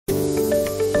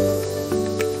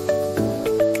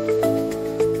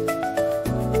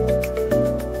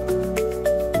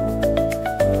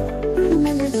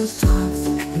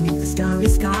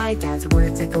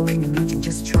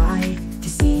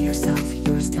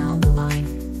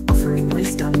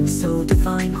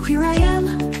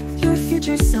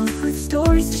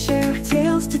stories to share,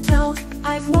 tales to tell.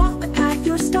 I've walked the path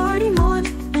you're starting on,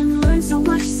 and learned so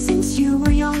much since you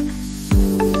were young.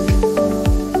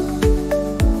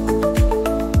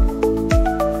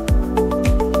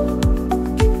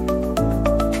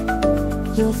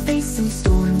 You'll face some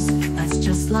storms, that's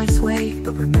just life's way.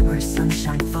 But remember,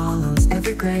 sunshine follows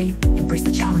every gray. Embrace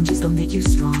the challenges, they'll make you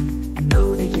strong, and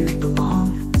know that you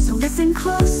belong. So listen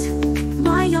close,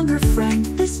 my younger friend.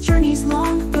 This journey's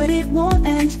long, but it won't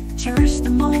end. Cherish the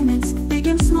moments, big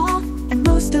and small, and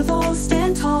most of all,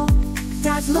 stand tall.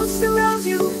 Dad's love surrounds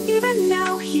you, even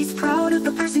now. He's proud of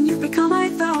the person you've become, I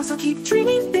vow. So keep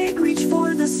dreaming big, reach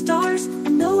for the stars,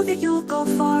 and know that you'll go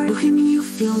far. When you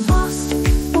feel lost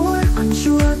or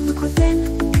unsure, look within.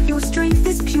 Your strength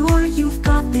is pure, you've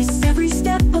got this every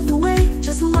step of the way.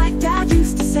 Just like Dad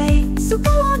used to say. So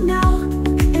go on now,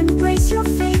 embrace your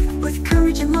faith with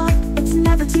courage and love. It's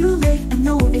never too late, and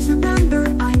always remember,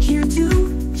 I'm here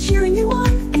too, cheering you on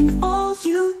in all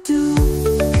you do.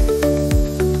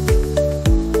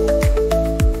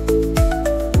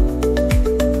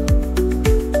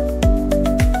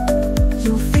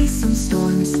 You'll face some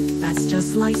storms, that's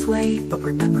just life's way. But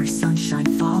remember, sunshine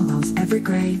follows every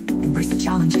gray. Embrace the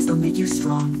challenges, they'll make you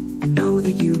strong, and know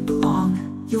that you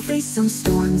belong. You'll face some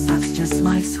storms, that's just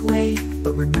life's way.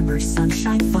 But remember,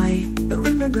 sunshine fight. But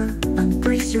remember,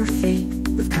 embrace your fate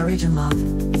with courage and love.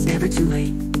 It's never too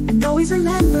late, and always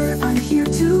remember, I'm here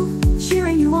too,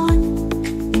 cheering you on.